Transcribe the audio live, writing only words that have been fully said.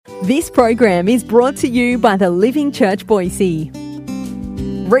This program is brought to you by the Living Church Boise.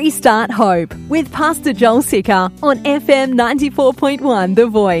 Restart Hope with Pastor Joel Sicker on FM 94.1 The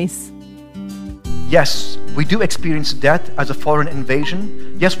Voice. Yes, we do experience death as a foreign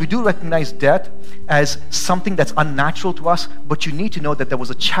invasion. Yes, we do recognize death as something that's unnatural to us, but you need to know that there was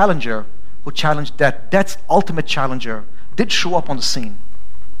a challenger who challenged death. Death's ultimate challenger did show up on the scene,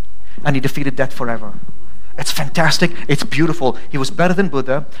 and he defeated death forever. It's fantastic. It's beautiful. He was better than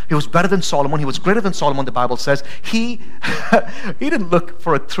Buddha. He was better than Solomon. He was greater than Solomon, the Bible says. He didn't look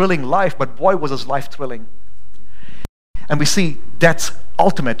for a thrilling life, but boy, was his life thrilling. And we see death's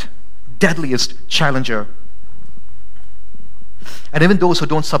ultimate, deadliest challenger. And even those who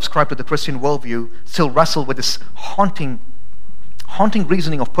don't subscribe to the Christian worldview still wrestle with this haunting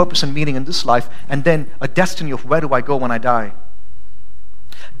reasoning of purpose and meaning in this life, and then a destiny of where do I go when I die.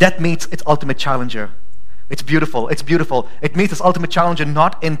 Death meets its ultimate challenger. It's beautiful. It's beautiful. It meets its ultimate challenger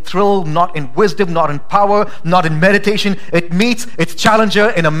not in thrill, not in wisdom, not in power, not in meditation. It meets its challenger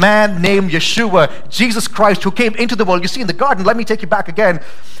in a man named Yeshua, Jesus Christ, who came into the world. You see, in the garden, let me take you back again.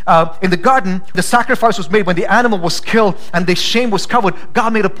 In the garden, the sacrifice was made when the animal was killed and the shame was covered.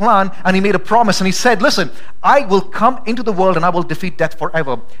 God made a plan and he made a promise and he said, listen, I will come into the world and I will defeat death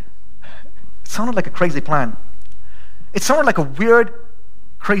forever. It sounded like a crazy plan. It sounded like a weird,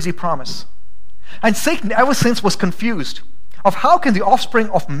 crazy promise. And Satan ever since was confused of how can the offspring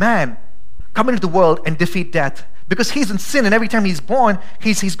of man come into the world and defeat death? Because he's in sin, and every time he's born,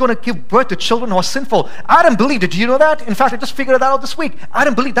 he's going to give birth to children who are sinful. Adam believed it. Do you know that? In fact, I just figured it out this week.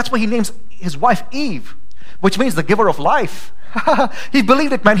 Adam believed. That's why he names his wife Eve, which means the giver of life. He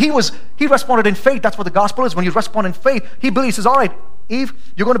believed it, man. He responded in faith. That's what the gospel is. When you respond in faith, he believes, says, all right, Eve,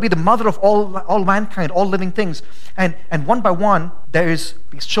 you're going to be the mother of all mankind, all living things. And one by one, there is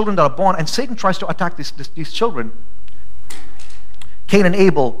these children that are born, and Satan tries to attack these children. Cain and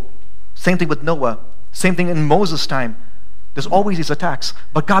Abel, same thing with Noah, same thing in Moses' time. There's always these attacks.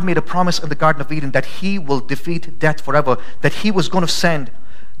 But God made a promise in the Garden of Eden that he will defeat death forever, that he was going to send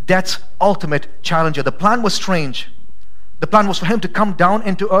death's ultimate challenger. The plan was strange. The plan was for him to come down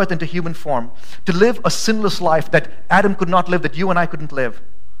into earth, into human form, to live a sinless life that Adam could not live, that you and I couldn't live.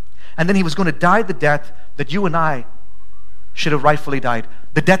 And then he was going to die the death that you and I should have rightfully died.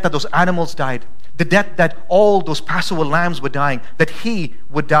 The death that those animals died. The death that all those Passover lambs were dying. That he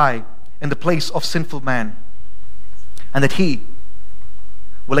would die in the place of sinful man. And that he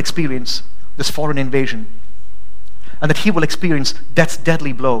will experience this foreign invasion. And that he will experience death's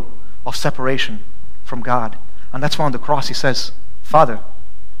deadly blow of separation from God. And that's why on the cross he says, Father,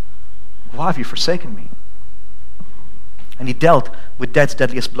 why have you forsaken me? And he dealt with death's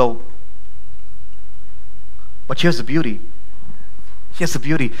deadliest blow. But here's the beauty. Here's the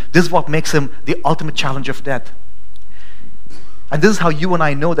beauty. This is what makes him the ultimate challenger of death. And this is how you and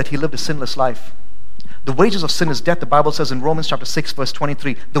I know that he lived a sinless life. The wages of sin is death. The Bible says in Romans chapter 6, verse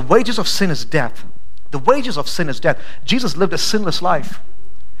 23, the wages of sin is death. The wages of sin is death. Jesus lived a sinless life.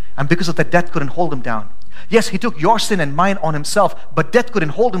 And because of that, death couldn't hold him down. Yes, he took your sin and mine on himself, but death couldn't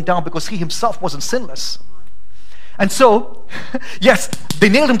hold him down because he himself wasn't sinless. And so, yes, they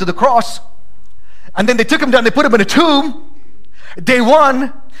nailed him to the cross, and then they took him down, they put him in a tomb. Day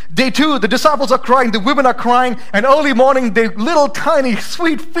 1, day 2, the disciples are crying, the women are crying, and early morning, their little tiny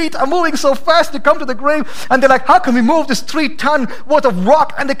sweet feet are moving so fast to come to the grave, and they're like, how can we move this 3-ton worth of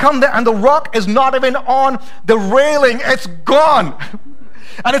rock? And they come there, and the rock is not even on the railing, it's gone.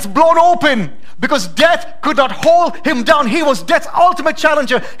 And it's blown open because death could not hold him down. He was death's ultimate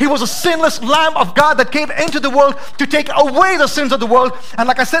challenger. He was a sinless Lamb of God that came into the world to take away the sins of the world. And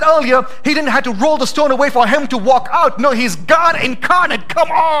like I said earlier, he didn't have to roll the stone away for him to walk out. No, he's God incarnate. Come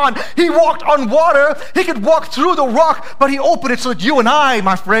on. He walked on water. He could walk through the rock, but he opened it so that you and I,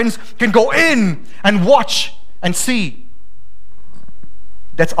 my friends, can go in and watch and see.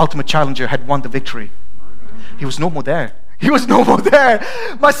 Death's ultimate challenger had won the victory. He was no more there. He was no more there.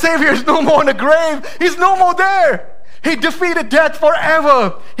 My Savior is no more in the grave. He's no more there. He defeated death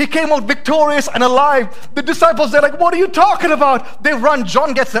forever. He came out victorious and alive. The disciples, they're like, what are you talking about? They run.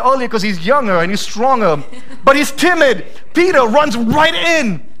 John gets there earlier because he's younger and he's stronger. But he's timid. Peter runs right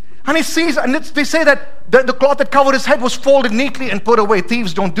in. And he sees, and they say that the cloth that covered his head was folded neatly and put away.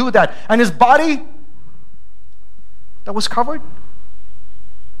 Thieves don't do that. And his body that was covered,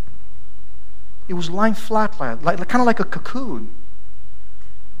 it was lying flat, kind of like a cocoon.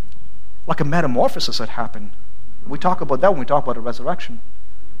 Like a metamorphosis had happened. We talk about that when we talk about a resurrection.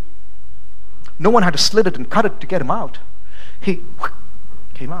 No one had to slit it and cut it to get him out. He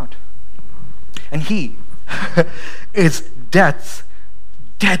came out. And he is death's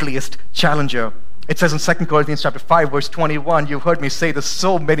deadliest challenger. It says in 2 Corinthians chapter 5, verse 21, you've heard me say this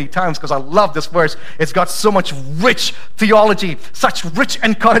so many times because I love this verse. It's got so much rich theology, such rich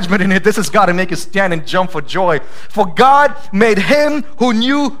encouragement in it. This has got to make you stand and jump for joy. For God made him who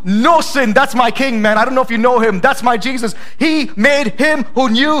knew no sin. That's my king, man. I don't know if you know him. That's my Jesus. He made him who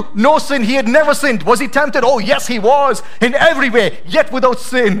knew no sin. He had never sinned. Was he tempted? Oh, yes, he was. In every way, yet without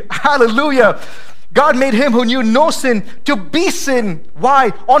sin. Hallelujah. God made him who knew no sin to be sin.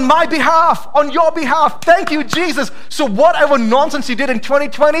 Why? On my behalf, on your behalf. Thank you, Jesus. So whatever nonsense you did in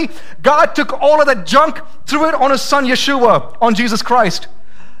 2020, God took all of that junk, threw it on his son Yeshua, on Jesus Christ.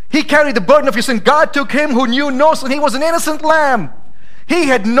 He carried the burden of your sin. God took him who knew no sin. He was an innocent lamb. He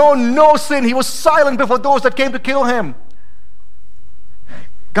had known no sin. He was silent before those that came to kill him.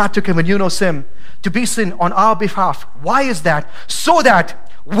 God took him who knew no sin to be sin on our behalf. Why is that? So that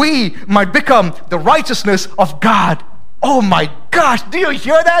we might become the righteousness of God. Oh my gosh, do you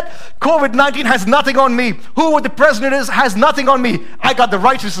hear that? COVID-19 has nothing on me. Who the president is has nothing on me. I got the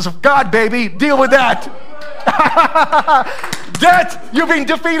righteousness of God, baby. Deal with that. Death, you've been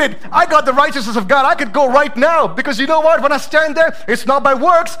defeated. I got the righteousness of God. I could go right now because you know what? When I stand there, it's not by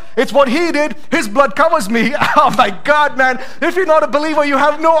works. It's what he did. His blood covers me. Oh my God, man. If you're not a believer, you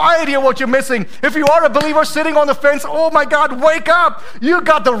have no idea what you're missing. If you are a believer sitting on the fence, oh my God, wake up. You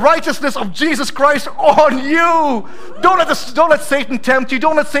got the righteousness of Jesus Christ on you. Don't let Satan tempt you.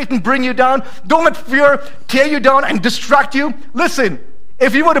 Don't let Satan bring you down. Don't let fear tear you down and distract you. Listen,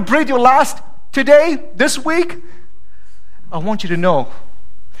 if you were to breathe your last today, this week, I want you to know,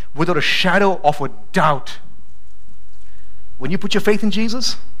 without a shadow of a doubt, when you put your faith in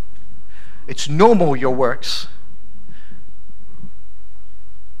Jesus, it's no more your works.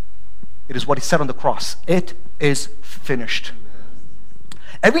 It is what he said on the cross. It is finished.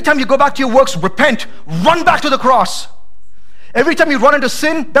 Every time you go back to your works, repent, run back to the cross. Every time you run into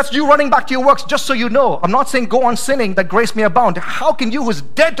sin, that's you running back to your works, just so you know. I'm not saying go on sinning that grace may abound. How can you who's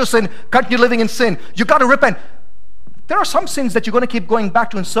dead to sin continue living in sin? You got to repent. There are some sins that you're going to keep going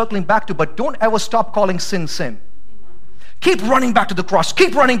back to and circling back to, but don't ever stop calling sin, sin. Keep running back to the cross.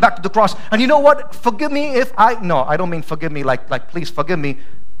 Keep running back to the cross. And you know what? Forgive me if I don't mean forgive me like please forgive me.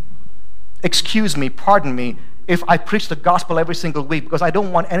 Excuse me, pardon me if I preach the gospel every single week, because I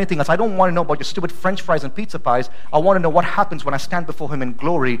don't want anything else. I don't want to know about your stupid French fries and pizza pies. I want to know what happens when I stand before him in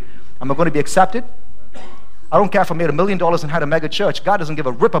glory. Am I going to be accepted? I don't care if I made $1 million and had a mega church. God doesn't give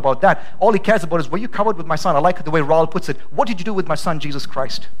a rip about that. All he cares about is, were you covered with my son? I like the way Raul puts it. What did you do with my son, Jesus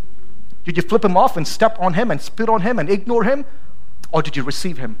Christ? Did you flip him off and step on him and spit on him and ignore him? Or did you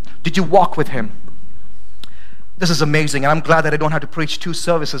receive him? Did you walk with him? This is amazing, and I'm glad that I don't have to preach 2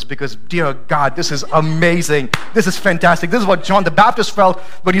 services because, dear God, this is amazing. This is fantastic. This is what John the Baptist felt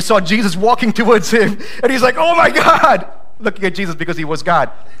when he saw Jesus walking towards him. And he's like, oh my God, looking at Jesus because he was God.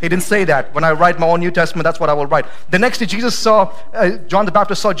 He didn't say that. When I write my own New Testament, that's what I will write. The next day, John the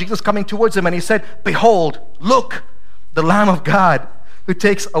Baptist saw Jesus coming towards him, and he said, behold, look, the Lamb of God who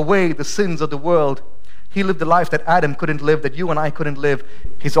takes away the sins of the world. He lived the life that Adam couldn't live, that you and I couldn't live.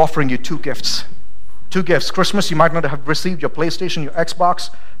 He's offering you 2 gifts. 2 gifts. Christmas, you might not have received your PlayStation, your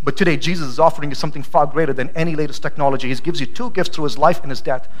Xbox, but today Jesus is offering you something far greater than any latest technology. He gives you 2 gifts through his life and his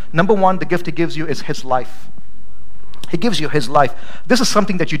death. Number 1, the gift he gives you is his life. He gives you his life. This is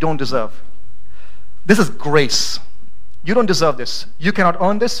something that you don't deserve. This is grace. You don't deserve this. You cannot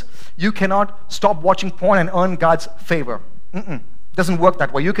earn this. You cannot stop watching porn and earn God's favor. Doesn't work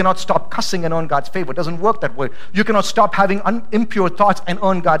that way. You cannot stop cussing and earn God's favor. It doesn't work that way. You cannot stop having impure thoughts and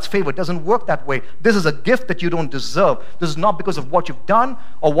earn God's favor. It doesn't work that way. This is a gift that you don't deserve. This is not because of what you've done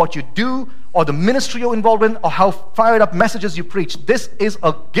or what you do or the ministry you're involved in or how fired up messages you preach. This is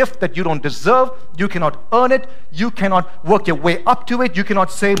a gift that you don't deserve. You cannot earn it. You cannot work your way up to it. You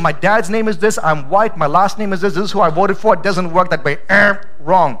cannot say, my dad's name is this, I'm white, my last name is this is who I voted for. It doesn't work that way.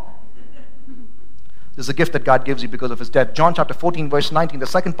 Wrong. This is a gift that God gives you because of his death. John chapter 14, verse 19, the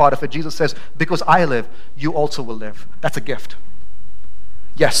second part of it, Jesus says, because I live, you also will live. That's a gift.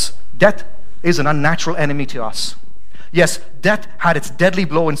 Yes, death is an unnatural enemy to us. Yes, death had its deadly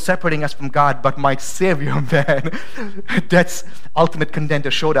blow in separating us from God, but my Savior, man, death's ultimate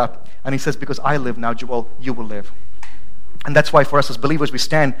contender showed up. And he says, because I live now, Joel, you will live. And that's why for us as believers, we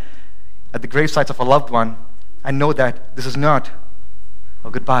stand at the gravesites of a loved one and know that this is not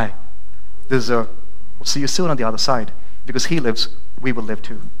a goodbye. This is a we'll see you soon on the other side. Because he lives, we will live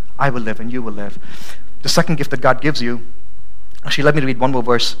too. I will live and you will live. The second gift that God gives you, actually let me read one more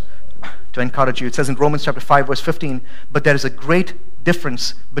verse to encourage you. It says in Romans chapter 5 verse 15, but there is a great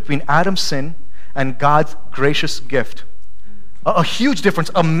difference between Adam's sin and God's gracious gift. A huge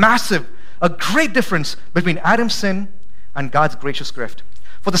difference, a great difference between Adam's sin and God's gracious gift.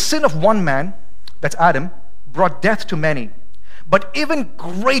 For the sin of one man that's Adam, brought death to many. But even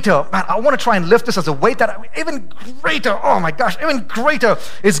greater, man, I want to try and lift this as a weight that even greater, oh my gosh, even greater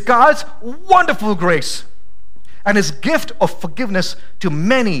is God's wonderful grace and his gift of forgiveness to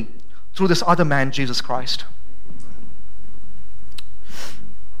many through this other man, Jesus Christ.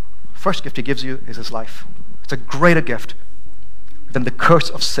 First gift he gives you is his life. It's a greater gift than the curse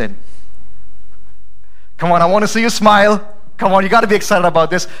of sin. Come on, I want to see you smile. Come on, you got to be excited about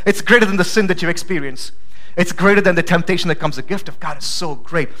this. It's greater than the sin that you experience. It's greater than the temptation that comes. The gift of God is so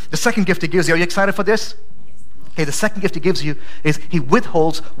great. The second gift he gives you, are you excited for this? Okay, the second gift he gives you is he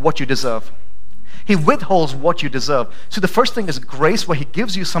withholds what you deserve. He withholds what you deserve. So the first thing is grace, where he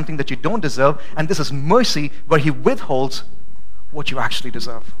gives you something that you don't deserve, and this is mercy, where he withholds what you actually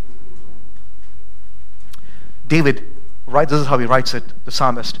deserve. David writes, this is how he writes it, the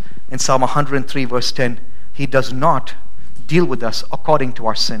psalmist, in Psalm 103 verse 10, he does not deal with us according to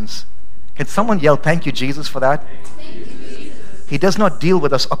our sins. Can someone yell, thank you, Jesus, for that? Thank you, Jesus. He does not deal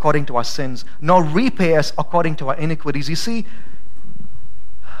with us according to our sins, nor repay us according to our iniquities. You see,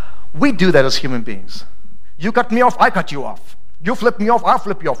 we do that as human beings. You cut me off, I cut you off. You flip me off, I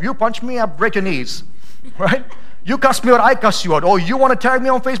flip you off. You punch me, I break your knees. Right? You cuss me out, I cuss you out. Oh, you want to tag me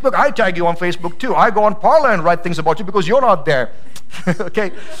on Facebook? I tag you on Facebook too. I go on Parler and write things about you because you're not there.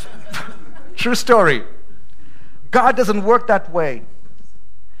 Okay? True story. God doesn't work that way.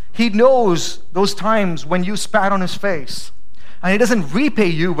 He knows those times when you spat on his face. And he doesn't repay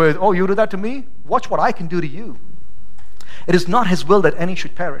you with, oh, you do that to me? Watch what I can do to you. It is not his will that any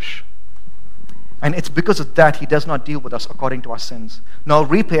should perish. And it's because of that he does not deal with us according to our sins, nor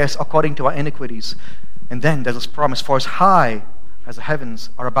repay us according to our iniquities. And then there's this promise, for as high as the heavens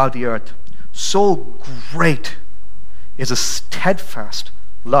are above the earth, so great is a steadfast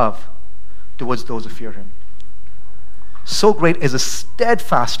love towards those who fear him. So great is a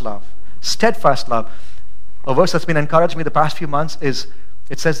steadfast love. Steadfast love. A verse that's been encouraging me the past few months is,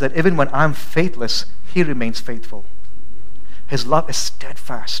 it says that even when I'm faithless, he remains faithful. His love is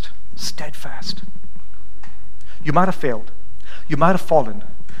steadfast. Steadfast. You might have failed. You might have fallen.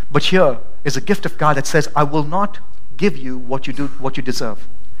 But here is a gift of God that says, I will not give you what you deserve.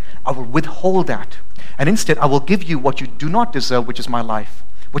 I will withhold that. And instead, I will give you what you do not deserve, which is my life,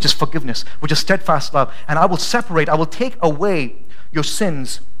 which is forgiveness, which is steadfast love. And I will separate, I will take away your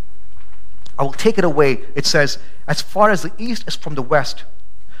sins. I will take it away. It says, as far as the east is from the west,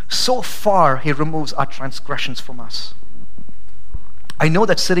 so far he removes our transgressions from us. I know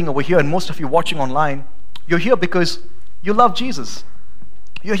that sitting over here, and most of you watching online, you're here because you love Jesus.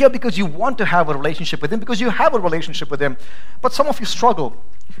 You're here because you want to have a relationship with him, because you have a relationship with him. But some of you struggle.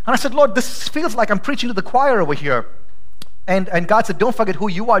 And I said, Lord, this feels like I'm preaching to the choir over here. And God said, don't forget who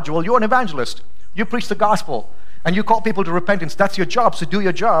you are, Joel. You're an evangelist. You preach the gospel. And you call people to repentance. That's your job, so do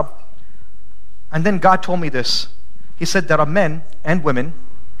your job. And then God told me this. He said, there are men and women,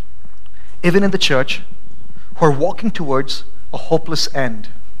 even in the church, who are walking towards a hopeless end.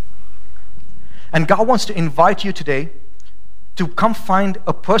 And God wants to invite you today to come find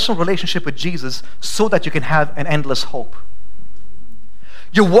a personal relationship with Jesus so that you can have an endless hope.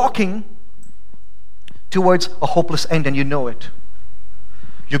 You're walking towards a hopeless end and you know it.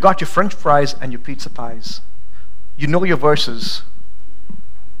 You got your French fries and your pizza pies. You know your verses.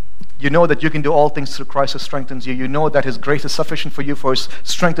 You know that you can do all things through Christ who strengthens you. You know that his grace is sufficient for you, for his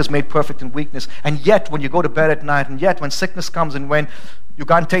strength is made perfect in weakness. And yet when you go to bed at night, and yet when sickness comes, and when you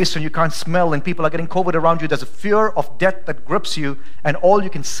can't taste and you can't smell and people are getting COVID around you, there's a fear of death that grips you, and all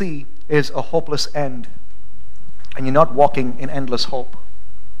you can see is a hopeless end. And you're not walking in endless hope.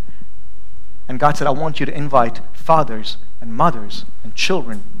 And God said, I want you to invite fathers and mothers and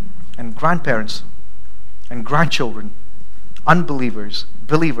children and grandparents and grandchildren, unbelievers,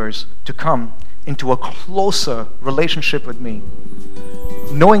 believers, to come into a closer relationship with me,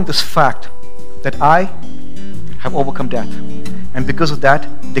 knowing this fact that I have overcome death. And because of that,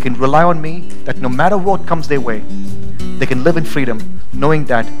 they can rely on me, that no matter what comes their way, they can live in freedom, knowing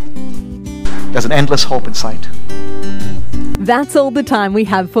that there's an endless hope in sight. That's all the time we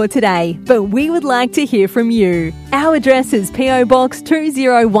have for today, but we would like to hear from you. Our address is PO Box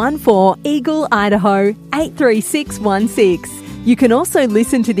 2014, Eagle, Idaho 83616. You can also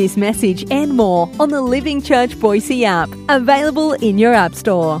listen to this message and more on the Living Church Boise app, available in your app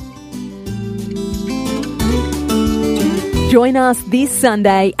store. Join us this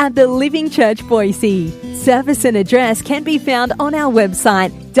Sunday at the Living Church Boise. Service and address can be found on our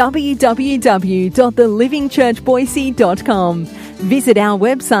website, www.thelivingchurchboise.com. Visit our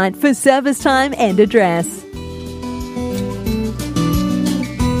website for service time and address.